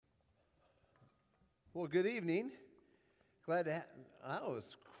Well, good evening. Glad to that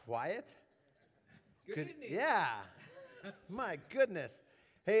was quiet. Good evening. Yeah. My goodness.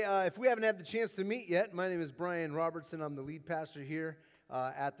 Hey, if we haven't had the chance to meet yet, my name is Brian Robertson. I'm the lead pastor here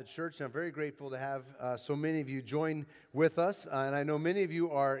at the church, and I'm very grateful to have so many of you join with us. And I know many of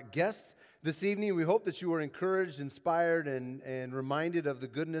you are guests this evening. We hope that you are encouraged, inspired, and reminded of the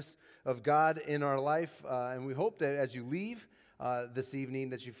goodness of God in our life. And we hope that as you leave this evening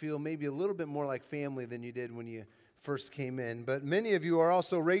that you feel maybe a little bit more like family than you did when you first came in. But many of you are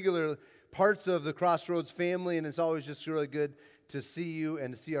also regular parts of the Crossroads family, and it's always just really good to see you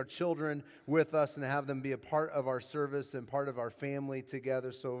and to see our children with us and to have them be a part of our service and part of our family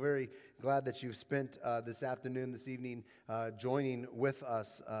together. So very glad that you've spent this afternoon, this evening, joining with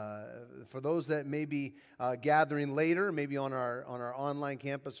us. For those that may be gathering later, maybe on our online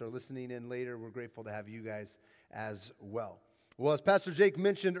campus or listening in later, we're grateful to have you guys as well. Well, as Pastor Jake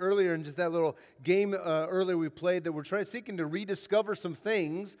mentioned earlier in just that little game earlier we played, that we're seeking to rediscover some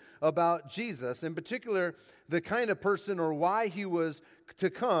things about Jesus, in particular, the kind of person or why he was to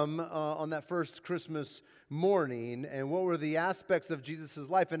come on that first Christmas morning, and what were the aspects of Jesus'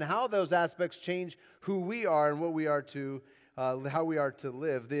 life, and how those aspects change who we are and what we are to how we are to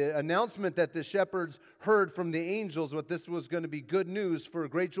live. The announcement that the shepherds heard from the angels, what this was going to be good news for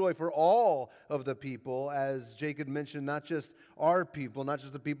great joy for all of the people, as Jacob mentioned, not just our people, not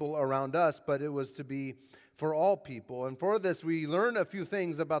just the people around us, but it was to be for all people. And for this, we learn a few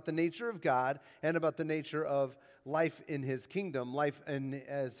things about the nature of God and about the nature of life in his kingdom, life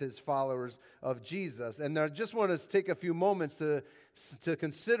as his followers of Jesus. And I just want to take a few moments to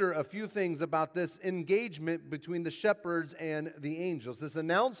consider a few things about this engagement between the shepherds and the angels, this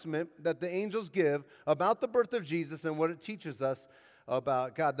announcement that the angels give about the birth of Jesus and what it teaches us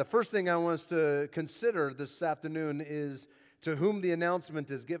about God. The first thing I want us to consider this afternoon is to whom the announcement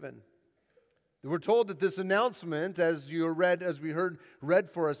is given. We're told that this announcement, as we heard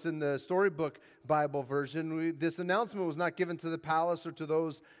read for us in the Storybook Bible version, this announcement was not given to the palace or to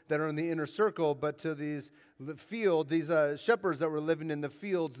those that are in the inner circle, but to these shepherds that were living in the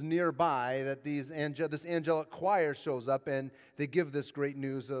fields nearby. That this angelic choir shows up and they give this good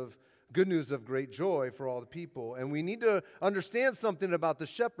news of great joy for all the people. And we need to understand something about the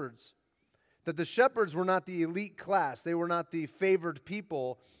shepherds. That the shepherds were not the elite class. They were not the favored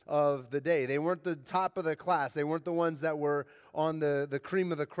people of the day. They weren't the top of the class. They weren't the ones that were on the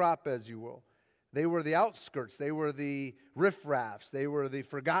cream of the crop, as you will. They were the outskirts. They were the riffraffs. They were the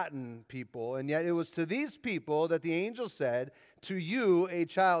forgotten people. And yet it was to these people that the angel said, "To you a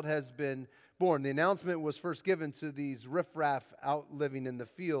child has been born." The announcement was first given to these riffraff out living in the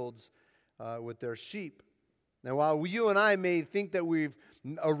fields with their sheep. Now, while you and I may think that we've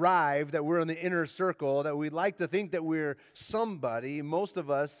arrived, that we're in the inner circle, that we'd like to think that we're somebody, most of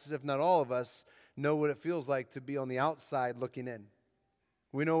us, if not all of us, know what it feels like to be on the outside looking in.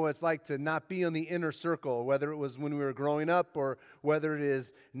 We know what it's like to not be on the inner circle, whether it was when we were growing up or whether it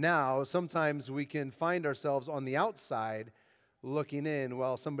is now. Sometimes we can find ourselves on the outside looking in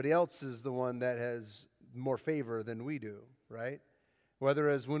while somebody else is the one that has more favor than we do, right? Whether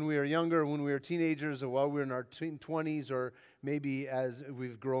as when we were younger, when we were teenagers, or while we were in our 20s, or maybe as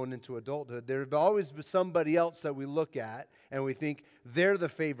we've grown into adulthood, there's always somebody else that we look at and we think they're the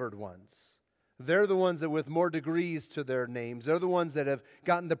favored ones. They're the ones that with more degrees to their names. They're the ones that have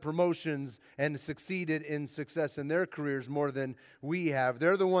gotten the promotions and succeeded in success in their careers more than we have.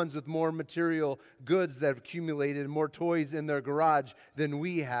 They're the ones with more material goods that have accumulated, more toys in their garage than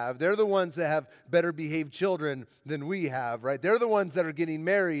we have. They're the ones that have better behaved children than we have, right? They're the ones that are getting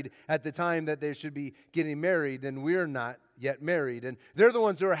married at the time that they should be getting married, and we're not yet married. And they're the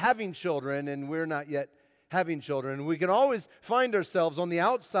ones who are having children, and we're not yet having children. We can always find ourselves on the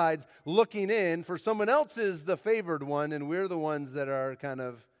outsides looking in, for someone else is the favored one, and we're the ones that are kind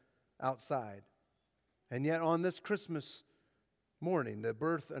of outside. And yet on this Christmas morning, the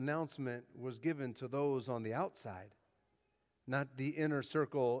birth announcement was given to those on the outside, not the inner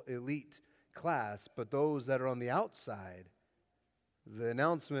circle elite class, but those that are on the outside. The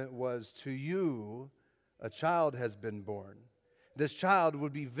announcement was, "To you a child has been born." This child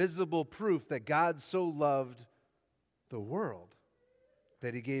would be visible proof that God so loved the world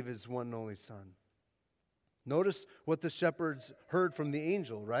that he gave his one and only son. Notice what the shepherds heard from the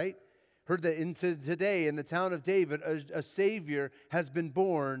angel, right? Heard that today in the town of David, a Savior has been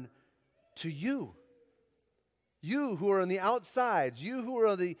born to you. You who are on the outsides, you who are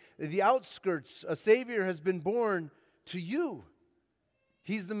on the outskirts, a Savior has been born to you.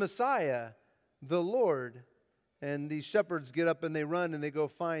 He's the Messiah, the Lord. And these shepherds get up and they run and they go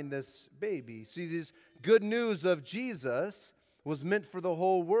find this baby. See, this good news of Jesus was meant for the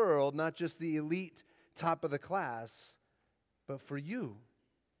whole world, not just the elite top of the class, but for you,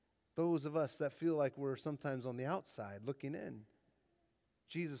 those of us that feel like we're sometimes on the outside looking in.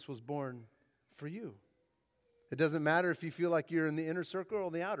 Jesus was born for you. It doesn't matter if you feel like you're in the inner circle or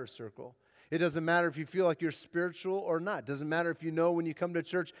the outer circle. It doesn't matter if you feel like you're spiritual or not. It doesn't matter if you know when you come to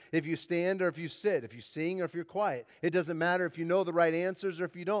church, if you stand or if you sit, if you sing or if you're quiet. It doesn't matter if you know the right answers or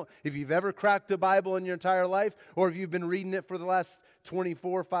if you don't. If you've ever cracked a Bible in your entire life or if you've been reading it for the last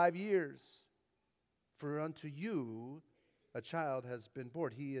 5 years. For unto you a child has been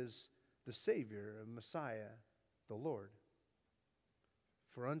born. He is the Savior, a Messiah, the Lord.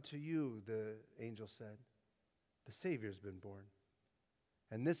 For unto you, the angel said, the Savior has been born.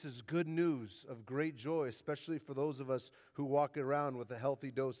 And this is good news of great joy, especially for those of us who walk around with a healthy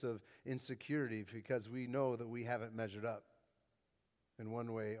dose of insecurity because we know that we haven't measured up in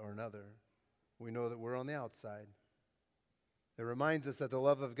one way or another. We know that we're on the outside. It reminds us that the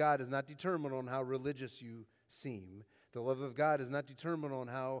love of God is not determined on how religious you seem. The love of God is not determined on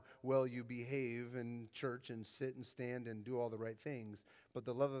how well you behave in church and sit and stand and do all the right things. But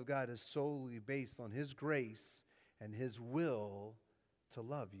the love of God is solely based on His grace and His will to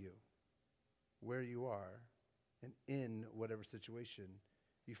love you where you are and in whatever situation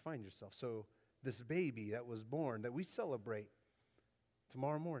you find yourself. So this baby that was born, that we celebrate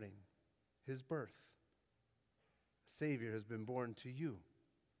tomorrow morning, His birth, Savior has been born to you.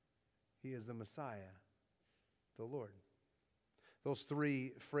 He is the Messiah, the Lord. Those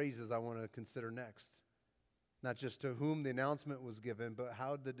three phrases I want to consider next. Not just to whom the announcement was given, but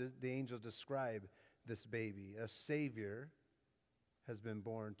how did the angels describe this baby? A Savior has been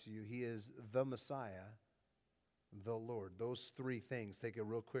born to you. He is the Messiah, the Lord. Those three things, take it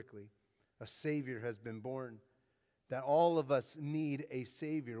real quickly. A Savior has been born. That all of us need a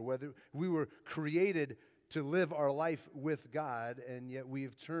Savior. Whether we were created to live our life with God, and yet we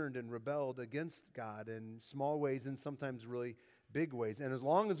have turned and rebelled against God in small ways and sometimes really big ways. And as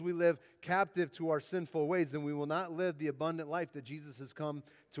long as we live captive to our sinful ways, then we will not live the abundant life that Jesus has come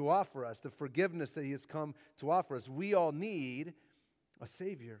to offer us, the forgiveness that He has come to offer us. We all need a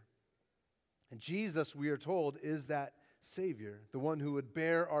Savior. And Jesus, we are told, is that Savior, the one who would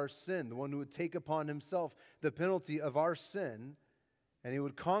bear our sin, the one who would take upon Himself the penalty of our sin, and He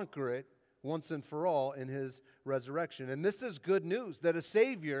would conquer it once and for all in His resurrection. And this is good news, that a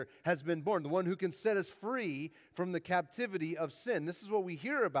Savior has been born, the one who can set us free from the captivity of sin. This is what we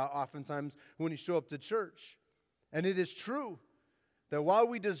hear about oftentimes when you show up to church. And it is true that while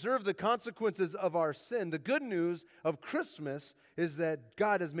we deserve the consequences of our sin, the good news of Christmas is that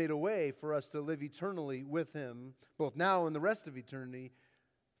God has made a way for us to live eternally with Him, both now and the rest of eternity,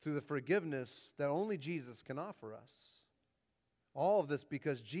 through the forgiveness that only Jesus can offer us. All of this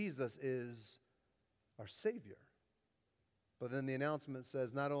because Jesus is our Savior. But then the announcement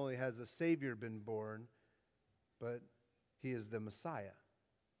says not only has a Savior been born, but He is the Messiah.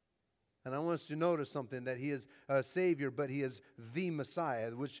 And I want us to notice something, that He is a Savior, but He is the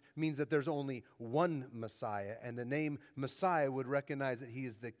Messiah, which means that there's only one Messiah. And the name Messiah would recognize that He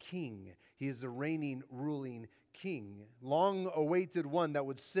is the King. He is the reigning, ruling King, long-awaited one that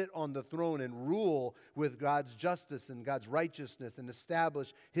would sit on the throne and rule with God's justice and God's righteousness and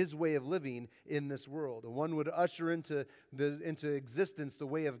establish His way of living in this world. And one would usher into existence the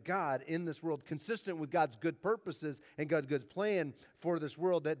way of God in this world, consistent with God's good purposes and God's good plan for this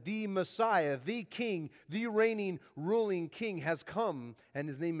world, that the Messiah, the King, the reigning, ruling King has come, and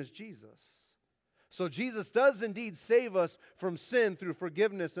His name is Jesus. So Jesus does indeed save us from sin through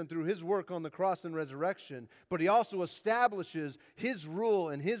forgiveness and through His work on the cross and resurrection, but He also establishes His rule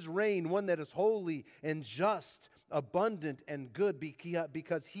and His reign, one that is holy and just, abundant and good,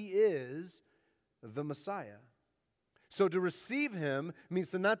 because He is the Messiah. So to receive Him means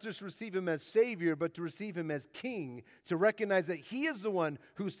to not just receive Him as Savior, but to receive Him as King, to recognize that He is the one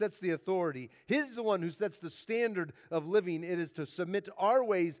who sets the authority. He's the one who sets the standard of living. It is to submit our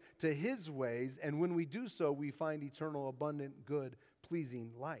ways to His ways, and when we do so, we find eternal, abundant, good,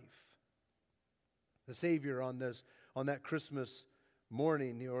 pleasing life. The Savior on that Christmas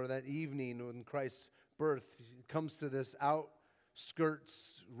morning or that evening when Christ's birth comes to this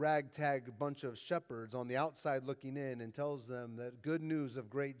outskirts, ragtag bunch of shepherds on the outside looking in and tells them that good news of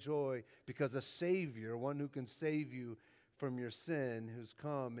great joy because a Savior, one who can save you from your sin, who's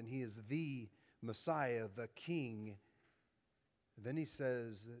come, and He is the Messiah, the King. And then He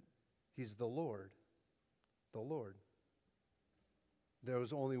says that He's the Lord. The Lord. There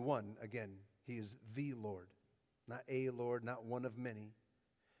was only one, again. He is the Lord. Not a Lord, not one of many.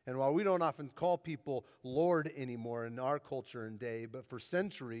 And while we don't often call people Lord anymore in our culture and day, but for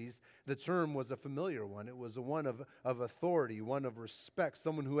centuries, the term was a familiar one. It was a one of authority, one of respect.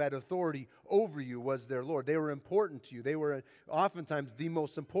 Someone who had authority over you was their Lord. They were important to you. They were oftentimes the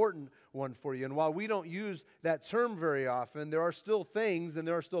most important one for you. And while we don't use that term very often, there are still things and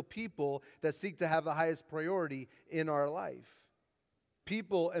there are still people that seek to have the highest priority in our life.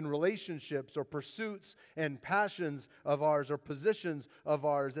 People and relationships or pursuits and passions of ours or positions of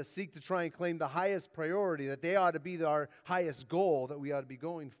ours that seek to try and claim the highest priority, that they ought to be our highest goal that we ought to be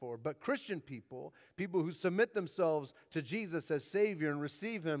going for. But Christian people, people who submit themselves to Jesus as Savior and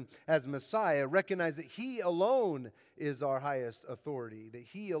receive Him as Messiah, recognize that He alone is our highest authority, that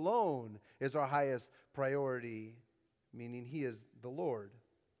He alone is our highest priority, meaning He is the Lord.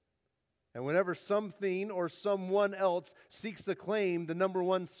 And whenever something or someone else seeks to claim the number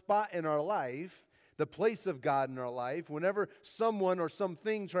one spot in our life, the place of God in our life, whenever someone or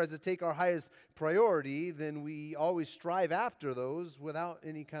something tries to take our highest priority, then we always strive after those without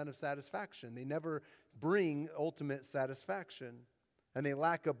any kind of satisfaction. They never bring ultimate satisfaction. And they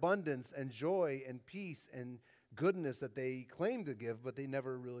lack abundance and joy and peace and goodness that they claim to give, but they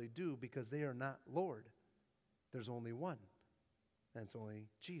never really do because they are not Lord. There's only one, and it's only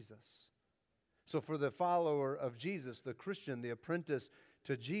Jesus. So for the follower of Jesus, the Christian, the apprentice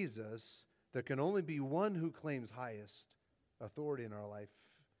to Jesus, there can only be one who claims highest authority in our life.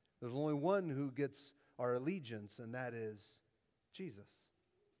 There's only one who gets our allegiance, and that is Jesus.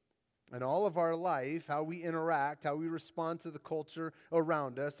 And all of our life, how we interact, how we respond to the culture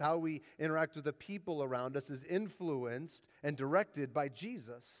around us, how we interact with the people around us is influenced and directed by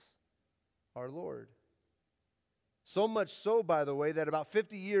Jesus, our Lord. So much so, by the way, that about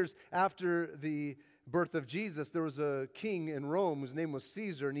 50 years after the birth of Jesus, there was a king in Rome whose name was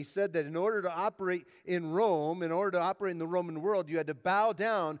Caesar, and he said that in order to operate in Rome, in order to operate in the Roman world, you had to bow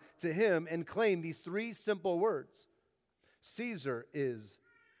down to him and claim these three simple words: Caesar is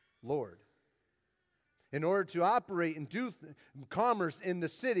Lord. In order to operate and do commerce in the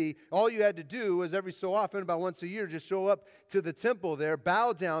city, all you had to do was every so often, about once a year, just show up to the temple there,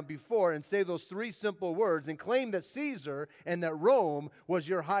 bow down before, and say those three simple words, and claim that Caesar and that Rome was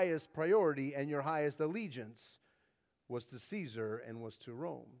your highest priority and your highest allegiance was to Caesar and was to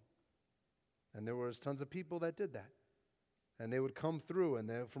Rome. And there was tons of people that did that. And they would come through, and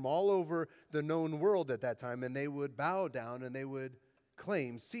they from all over the known world at that time, and they would bow down and they would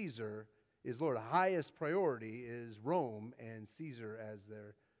claim Caesar is Lord. The highest priority is Rome and Caesar as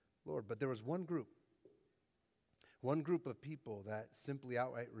their Lord. But there was one group of people that simply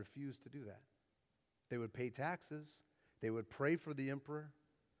outright refused to do that. They would pay taxes, they would pray for the emperor,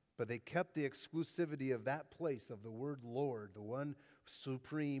 but they kept the exclusivity of that place, of the word Lord, the one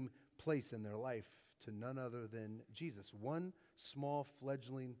supreme place in their life, to none other than Jesus. One small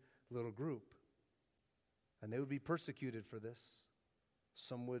fledgling little group. And they would be persecuted for this.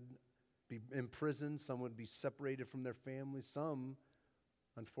 Some would be imprisoned, some would be separated from their families, some,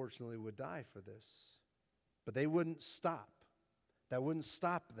 unfortunately, would die for this. But they wouldn't stop. That wouldn't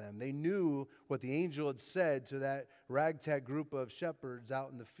stop them. They knew what the angel had said to that ragtag group of shepherds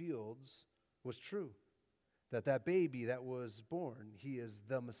out in the fields was true. That baby that was born, he is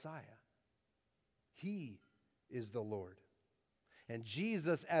the Messiah. He is the Lord. And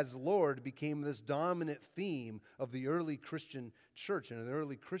Jesus as Lord became this dominant theme of the early Christian church. And the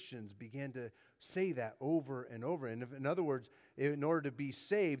early Christians began to say that over and over. And in other words, in order to be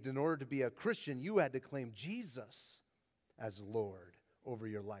saved, in order to be a Christian, you had to claim Jesus as Lord over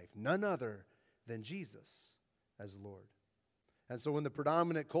your life. None other than Jesus as Lord. And so when the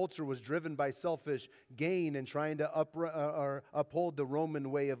predominant culture was driven by selfish gain and trying to uphold the Roman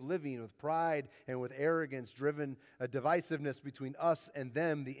way of living with pride and with arrogance, driven a divisiveness between us and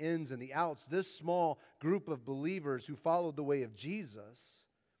them, the ins and the outs, this small group of believers who followed the way of Jesus,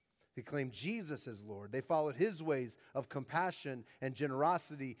 they claimed Jesus as Lord. They followed His ways of compassion and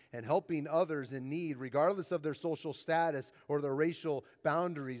generosity and helping others in need, regardless of their social status or their racial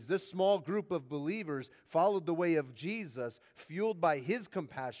boundaries. This small group of believers followed the way of Jesus, fueled by His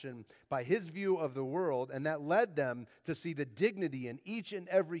compassion, by His view of the world, and that led them to see the dignity in each and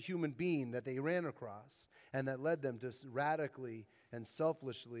every human being that they ran across, and that led them to radically and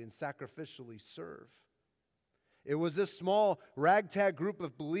selflessly and sacrificially serve. It was this small ragtag group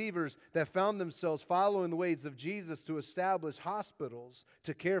of believers that found themselves following the ways of Jesus to establish hospitals,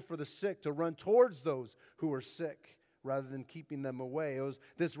 to care for the sick, to run towards those who were sick rather than keeping them away. It was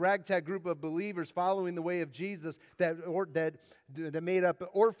this ragtag group of believers following the way of Jesus that made up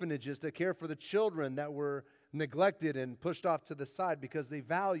orphanages to care for the children that were neglected and pushed off to the side because they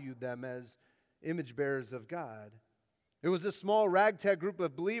valued them as image bearers of God. It was a small ragtag group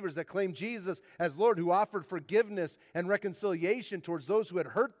of believers that claimed Jesus as Lord, who offered forgiveness and reconciliation towards those who had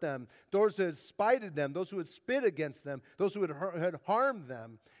hurt them, those who had spited them, those who had spit against them, those who had harmed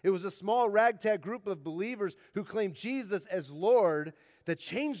them. It was a small ragtag group of believers who claimed Jesus as Lord that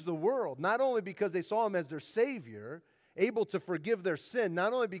changed the world, not only because they saw him as their Savior, able to forgive their sin,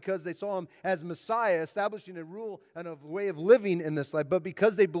 not only because they saw him as Messiah, establishing a rule and a way of living in this life, but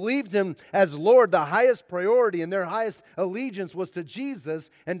because they believed him as Lord. The highest priority and their highest allegiance was to Jesus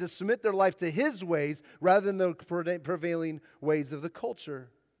and to submit their life to his ways rather than the prevailing ways of the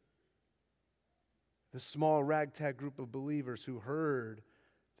culture. The small ragtag group of believers who heard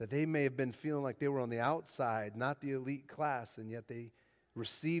that they may have been feeling like they were on the outside, not the elite class, and yet they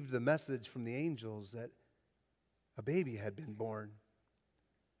received the message from the angels that a baby had been born,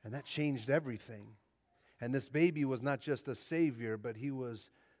 and that changed everything. And this baby was not just a Savior, but he was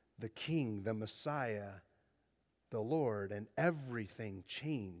the King, the Messiah, the Lord, and everything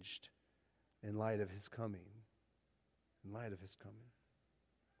changed in light of his coming. In light of his coming.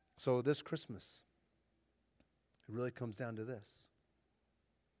 So this Christmas, it really comes down to this.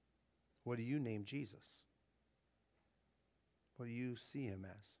 What do you name Jesus? What do you see him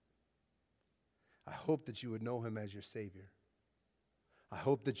as? I hope that you would know him as your Savior. I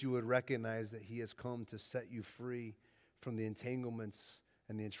hope that you would recognize that he has come to set you free from the entanglements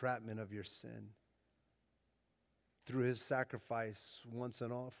and the entrapment of your sin. Through his sacrifice once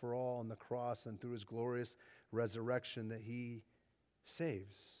and all for all on the cross, and through his glorious resurrection, that he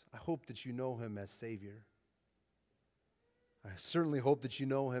saves. I hope that you know him as Savior. I certainly hope that you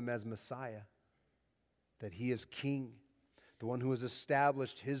know him as Messiah, that he is King, the one who has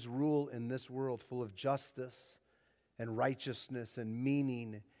established his rule in this world full of justice and righteousness and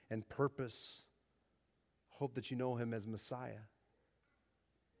meaning and purpose. Hope that you know him as Messiah.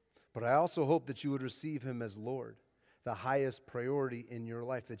 But I also hope that you would receive him as Lord, the highest priority in your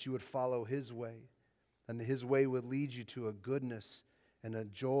life, that you would follow his way, and that his way would lead you to a goodness and a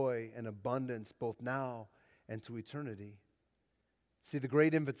joy and abundance both now and to eternity. See, the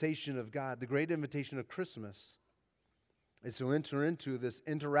great invitation of God, the great invitation of Christmas, is to enter into this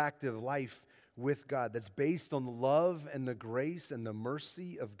interactive life with God that's based on the love and the grace and the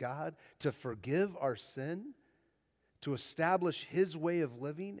mercy of God to forgive our sin, to establish his way of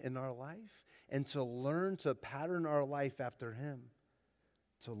living in our life, and to learn to pattern our life after him,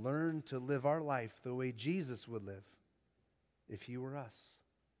 to learn to live our life the way Jesus would live if he were us.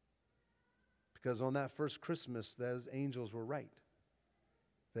 Because on that first Christmas, those angels were right,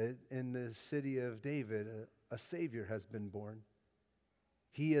 that in the city of David, a Savior has been born.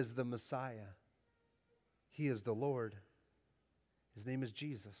 He is the Messiah. He is the Lord. His name is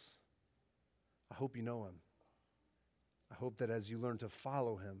Jesus. I hope you know him. I hope that as you learn to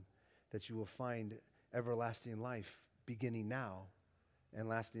follow him, that you will find everlasting life beginning now and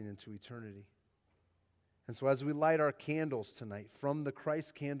lasting into eternity. And so as we light our candles tonight from the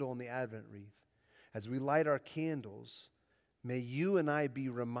Christ candle and the Advent wreath, as we light our candles, may you and I be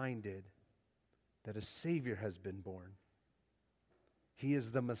reminded that a Savior has been born. He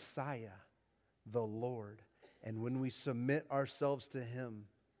is the Messiah, the Lord. And when we submit ourselves to him,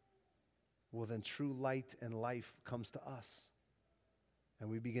 well, then true light and life comes to us. And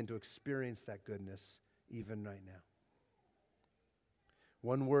we begin to experience that goodness even right now.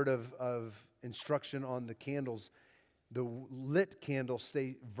 One word of instruction on the candles. The lit candles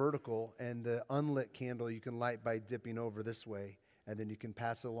stay vertical, and the unlit candle you can light by dipping over this way, and then you can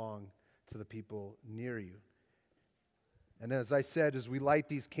pass along to the people near you. And as I said, as we light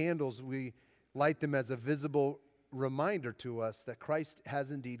these candles, we light them as a visible reminder to us that Christ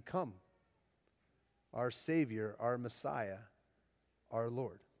has indeed come, our Savior, our Messiah, our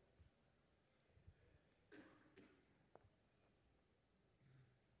Lord.